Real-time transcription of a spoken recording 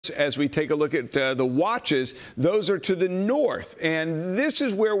As we take a look at the watches, those are to the north, and this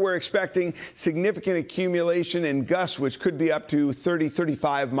is where we're expecting significant accumulation and gusts, which could be up to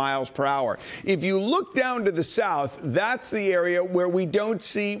 35 miles per hour. If you look down to the south, that's the area where we don't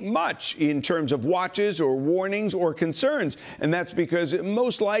see much in terms of watches or warnings or concerns, and that's because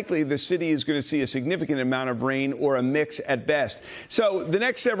most likely the city is going to see a significant amount of rain or a mix at best. So the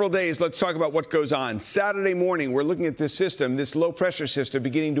next several days, let's talk about what goes on. Saturday morning, we're looking at this system, this low pressure system,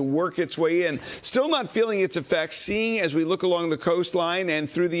 beginning to work its way in. Still not feeling its effects, seeing as we look along the coastline and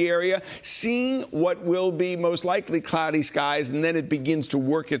through the area, seeing what will be most likely cloudy skies, and then it begins to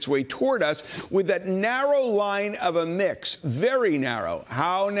work its way toward us with that narrow line of a mix, very narrow.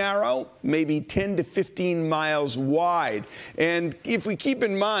 How narrow? Maybe 10 to 15 miles wide. And if we keep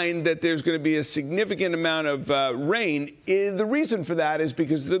in mind that there's going to be a significant amount of rain, the reason for that is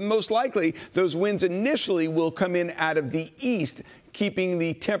because most likely those winds initially will come in out of the east, keeping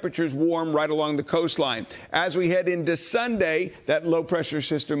the temperatures warm right along the coastline. As we head into Sunday, that low pressure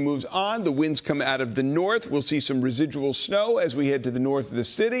system moves on. The winds come out of the north. We'll see some residual snow as we head to the north of the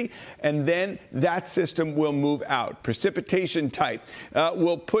city, and then that system will move out. Precipitation type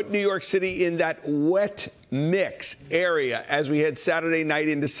will put New York City in that wet mix area as we head Saturday night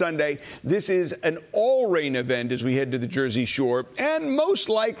into Sunday. This is an all-rain event as we head to the Jersey Shore, and most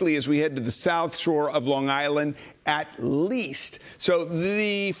likely as we head to the south shore of Long Island at least. So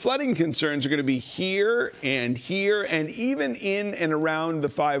the flooding concerns are going to be here, and even in and around the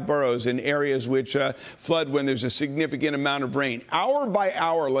 5 boroughs in areas which flood when there's a significant amount of rain. Hour by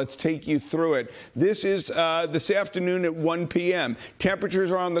hour, let's take you through it. This is this afternoon at 1 p.m.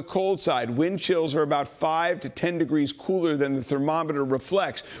 Temperatures are on the cold side. Wind chills are about 5 to 10 degrees cooler than the thermometer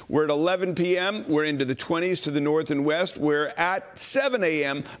reflects. We're at 11 p.m. We're into the 20s to the north and west. We're at 7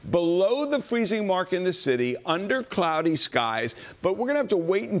 a.m. below the freezing mark in the city, under cloudy skies, but we're going to have to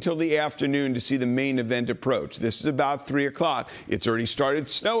wait until the afternoon to see the main event approach. This is about 3 o'clock. It's already started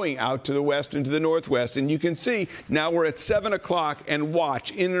snowing out to the west and to the northwest, and you can see now we're at 7 o'clock, and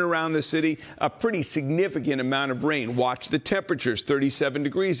watch in and around the city a pretty significant amount of rain. Watch the temperatures, 37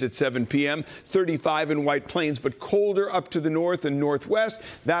 degrees at 7 p.m., 35 in White Plains, but colder up to the north and northwest.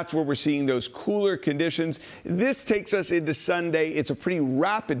 That's where we're seeing those cooler conditions. This takes us into Sunday. It's a pretty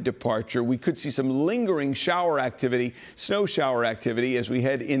rapid departure. We could see some lingering shower activity, snow shower activity as we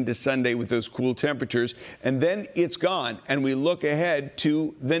head into Sunday with those cool temperatures, and then it's gone, and we look ahead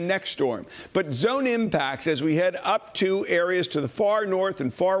to the next storm. But zone impacts as we head up to areas to the far north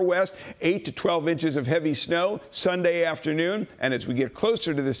and far west, 8 to 12 inches of heavy snow Sunday afternoon, and as we get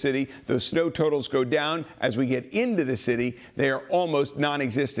closer to the city, those snow totals go down. As we get into the city, they are almost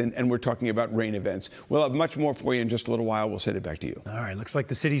non-existent, and we're talking about rain events. We'll have much more for you in just a little while. We'll send it back to you. All right, looks like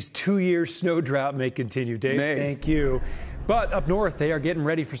the city's 2-year snow drought may continue. Dave, thank you. But up north, they are getting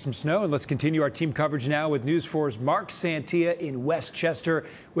ready for some snow. And let's continue our team coverage now with News 4's Marc Santia in Westchester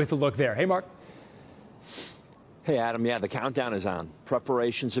with a look there. Hey, Mark. Hey, Adam. Yeah, the countdown is on.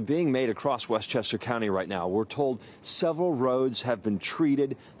 Preparations are being made across Westchester County right now. We're told several roads have been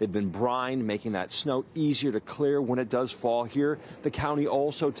treated. They've been brined, making that snow easier to clear when it does fall here. The county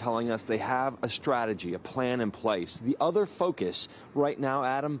also telling us they have a strategy, a plan in place. The other focus right now,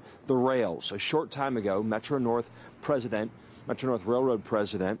 Adam, the rails. A short time ago, Metro North Railroad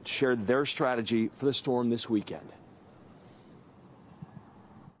president shared their strategy for the storm this weekend.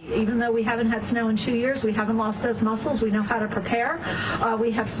 Even though we haven't had snow in 2 years, we haven't lost those muscles. We know how to prepare.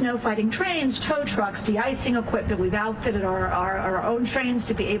 We have snow fighting trains, tow trucks, de-icing equipment. We've outfitted our own trains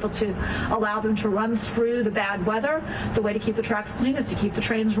to be able to allow them to run through the bad weather. The way to keep the tracks clean is to keep the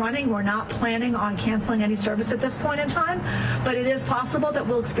trains running. We're not planning on canceling any service at this point in time, but it is possible that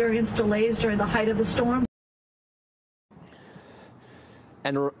we'll experience delays during the height of the storm.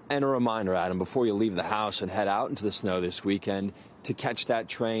 And a reminder, Adam, before you leave the house and head out into the snow this weekend, to catch that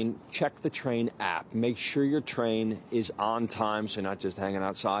train, check the train app. Make sure your train is on time, so you're not just hanging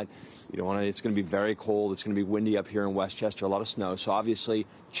outside. You don't want to, it's going to be very cold. It's going to be windy up here in Westchester, a lot of snow. So obviously,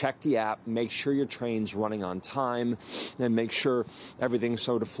 check the app, make sure your train's running on time, and make sure everything's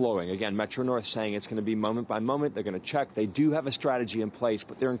sort of flowing. Again, Metro North saying it's going to be moment by moment. They're going to check. They do have a strategy in place,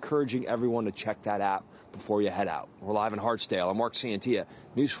 but they're encouraging everyone to check that app before you head out. We're live in Hartsdale. I'm Marc Santia,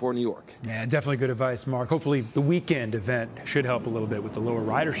 News 4 New York. Yeah, definitely good advice, Mark. Hopefully the weekend event should help a little bit with the lower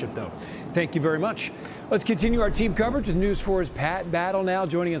ridership, though. Thank you very much. Let's continue our team coverage with News 4's Pat Battle now,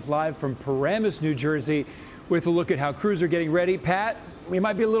 joining us live from Paramus, New Jersey, with a look at how crews are getting ready. Pat, we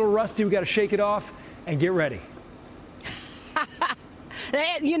might be a little rusty. We got to shake it off and get ready.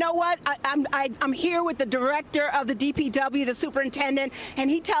 You know what? I'm here with the director of the DPW, the superintendent, and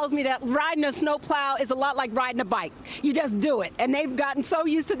he tells me that riding a snowplow is a lot like riding a bike. You just do it. And they've gotten so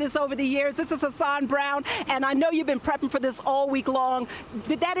used to this over the years. This is Hassan Brown, and I know you've been prepping for this all week long.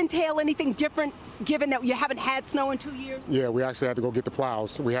 Did that entail anything different, given that you haven't had snow in 2 years? Yeah, we actually had to go get the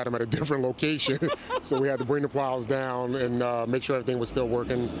plows. We had them at a different location, so we had to bring the plows down and make sure everything was still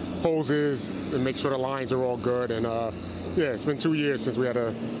working. Hoses, and make sure the lines are all good. And yeah, it's been 2 years since we had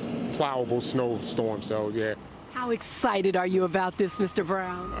a plowable snowstorm, so yeah. How excited are you about this, Mr.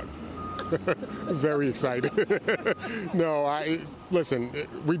 Brown? Very excited. No, listen,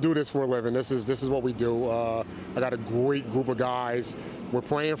 we do this for a living. This is what we do. I got a great group of guys. We're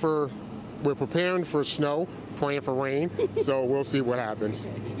preparing for snow, praying for rain, so we'll see what happens.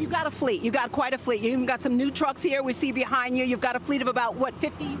 You've got a fleet. You've got quite a fleet. You've got some new trucks here we see behind you. You've got a fleet of about, what,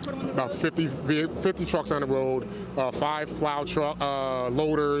 50 you put them on the road? About 50 trucks on the road, 5 plow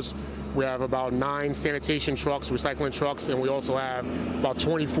loaders. We have about 9 sanitation trucks, recycling trucks, and we also have about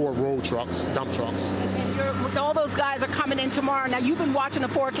 24 road trucks, dump trucks. And all those guys are coming in tomorrow. Now, you've been watching the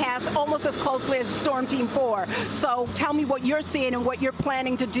forecast almost as closely as Storm Team 4. So tell me what you're seeing and what you're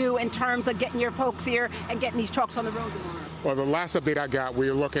planning to do in terms of getting your folks here and getting these trucks on the road tomorrow. Well, the last update I got,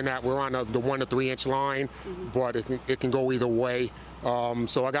 we're on the 1 to 3 inch line, but it can go either way.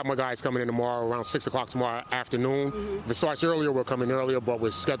 So I got my guys coming in tomorrow around 6 o'clock tomorrow afternoon. If it starts earlier, we'll come in earlier, but we're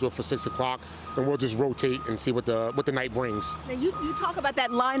scheduled for 6 o'clock, and we'll just rotate and see what the night brings. Now you talk about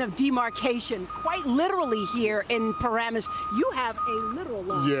that line of demarcation. Quite literally here in Paramus, you have a literal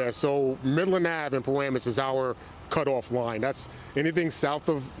line. Yeah, so Midland Ave in Paramus is our cutoff line. That's anything south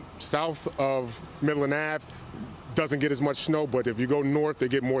of Midland Ave. Doesn't get as much snow, but if you go north, they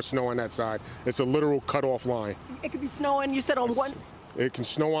get more snow on that side. It's a literal cutoff line. It could be snowing, you said, on one? It can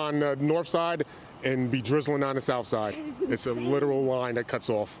snow on the north side and be drizzling on the south side. It's a literal line that cuts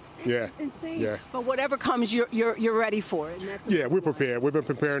off. Yeah. Insane. Yeah. But whatever comes, you're ready for it. Yeah, we're prepared. We've been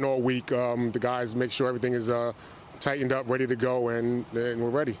preparing all week. The guys make sure everything is tightened up, ready to go, and we're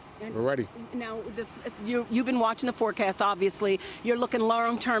ready. We're ready. Now, you've been watching the forecast, obviously. You're looking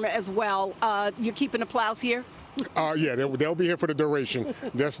long-term as well. You're keeping the plows here? Yeah, they'll be here for the duration.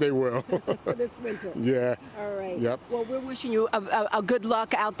 Yes, they will. For this winter. Yeah. All right. Yep. Well, we're wishing you a good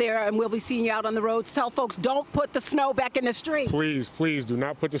luck out there, and we'll be seeing you out on the roads. Tell folks, don't put the snow back in the streets. Please do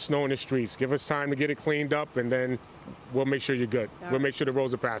not put the snow in the streets. Give us time to get it cleaned up, and then we'll make sure you're good. We'll make sure the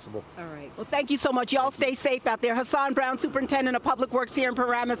roads are passable. All right. Well, thank you so much. Y'all stay safe out there. Hassan Brown, Superintendent of Public Works here in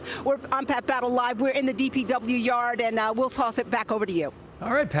Paramus. I'm Pat Battle Live. We're in the DPW yard, and we'll toss it back over to you.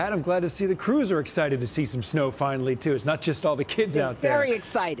 All right, Pat, I'm glad to see the crews are excited to see some snow finally, too. It's not just all the kids out there. Very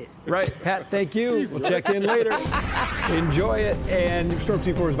excited. Right, Pat, thank you. We'll check in later. Enjoy it. And Storm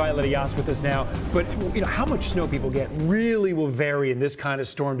Team 4's Violeta Yas with us now. But, you know, how much snow people get really will vary in this kind of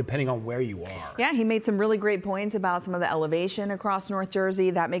storm depending on where you are. Yeah, he made some really great points about some of the elevation across North Jersey.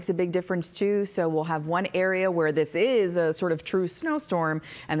 That makes a big difference, too. So we'll have one area where this is a sort of true snowstorm,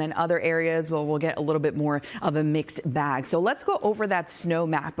 and then other areas where we'll get a little bit more of a mixed bag. So let's go over that snow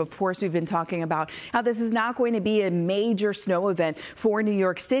map. Of course, we've been talking about how this is not going to be a major snow event for New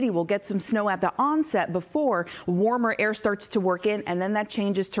York City. We'll get some snow at the onset before warmer air starts to work in, and then that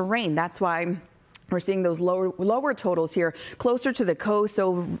changes to rain. That's why we're seeing those lower totals here closer to the coast.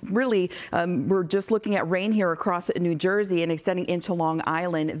 So really, we're just looking at rain here across New Jersey and extending into Long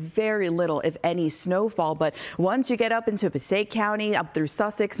Island. Very little, if any, snowfall. But once you get up into Passaic County, up through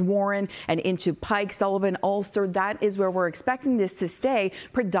Sussex, Warren, and into Pike, Sullivan, Ulster, that is where we're expecting this to stay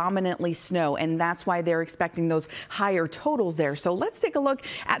predominantly snow. And that's why they're expecting those higher totals there. So let's take a look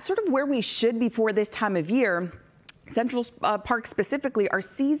at sort of where we should be for this time of year. Central Park specifically, our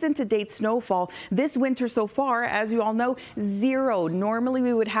season-to-date snowfall this winter so far, as you all know, 0. Normally,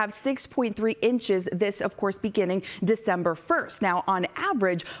 we would have 6.3 inches, this, of course, beginning December 1st. Now, on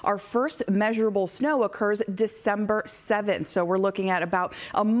average, our first measurable snow occurs December 7th. So we're looking at about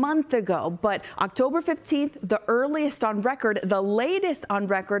a month ago. But October 15th, the earliest on record, the latest on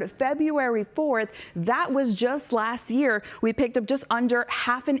record, February 4th, that was just last year. We picked up just under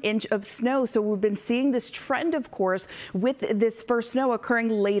 ½ an inch of snow. So we've been seeing this trend, of course, with this first snow occurring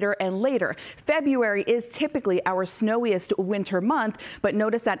later and later. February is typically our snowiest winter month, but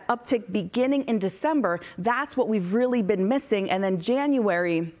notice that uptick beginning in December. That's what we've really been missing. And then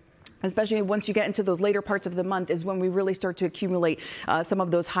January, especially once you get into those later parts of the month, is when we really start to accumulate some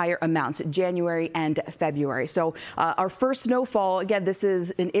of those higher amounts, January and February. So our first snowfall, again, this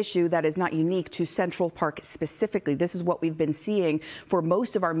is an issue that is not unique to Central Park specifically. This is what we've been seeing for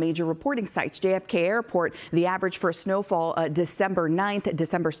most of our major reporting sites. JFK Airport, the average for snowfall December 9th,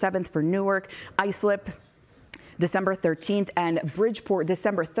 December 7th for Newark, Islip, December 13th, and Bridgeport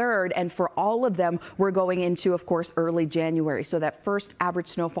December 3rd. And for all of them, we're going into, of course, early January. So that first average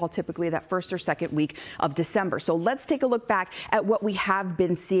snowfall, typically that first or second week of December. So let's take a look back at what we have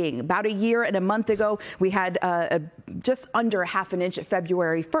been seeing. About a year and a month ago, we had just under ½ an inch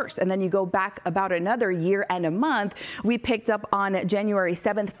February 1st. And then you go back about another year and a month, we picked up on January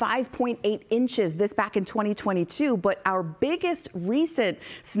 7th, 5.8 inches, this back in 2022. But our biggest recent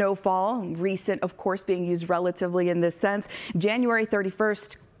snowfall, recent, of course, being used relatively in this sense, January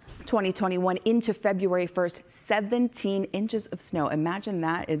 31st, 2021 into February 1st, 17 inches of snow. Imagine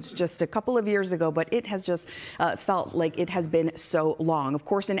that. It's just a couple of years ago, but it has just felt like it has been so long. Of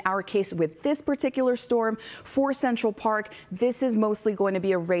course, in our case with this particular storm for Central Park, this is mostly going to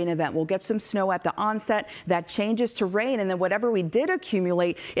be a rain event. We'll get some snow at the onset that changes to rain, and then whatever we did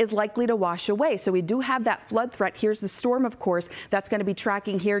accumulate is likely to wash away. So we do have that flood threat. Here's the storm, of course, that's going to be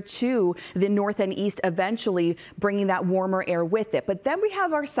tracking here to the north and east, eventually bringing that warmer air with it. But then we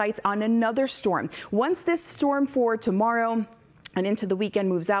have our sights on another storm. Once this storm for tomorrow and into the weekend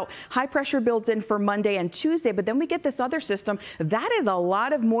moves out, high pressure builds in for Monday and Tuesday, but then we get this other system that is a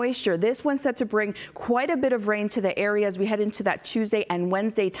lot of moisture. This one's set to bring quite a bit of rain to the area as we head into that Tuesday and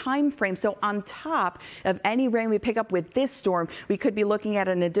Wednesday time frame. So on top of any rain we pick up with this storm, we could be looking at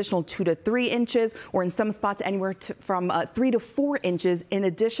an additional 2 to 3 inches, or in some spots anywhere from 3 to 4 inches in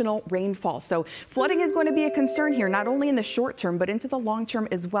additional rainfall. So flooding is going to be a concern here, not only in the short term, but into the long term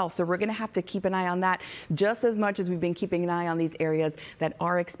as well. So we're going to have to keep an eye on that just as much as we've been keeping an eye on these areas that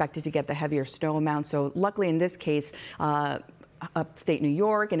are expected to get the heavier snow amount. So luckily in this case, upstate New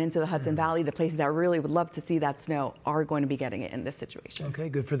York and into the Hudson Valley, the places that really would love to see that snow are going to be getting it in this situation. Okay,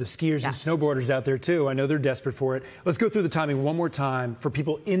 good for the skiers and snowboarders out there too. I know they're desperate for it. Let's go through the timing one more time for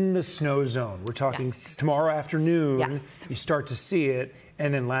people in the snow zone. We're talking tomorrow afternoon. You start to see it.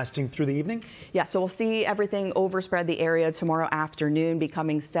 And then lasting through the evening? Yeah, so we'll see everything overspread the area tomorrow afternoon,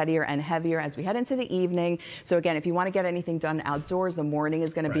 becoming steadier and heavier as we head into the evening. So again, if you want to get anything done outdoors, the morning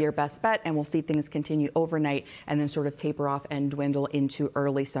is going to be your best bet, and we'll see things continue overnight and then sort of taper off and dwindle into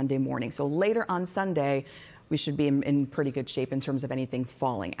early Sunday morning. So later on Sunday, we should be in pretty good shape in terms of anything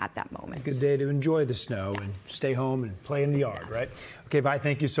falling at that moment. Good day to enjoy the snow and stay home and play in the yard, right? Okay, Vi,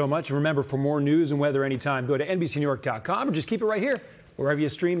 thank you so much. Remember, for more news and weather anytime, go to NBCNewYork.com or just keep it right here. Wherever you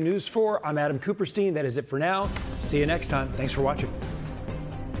stream News 4, I'm Adam Cooperstein. That is it for now. See you next time. Thanks for watching.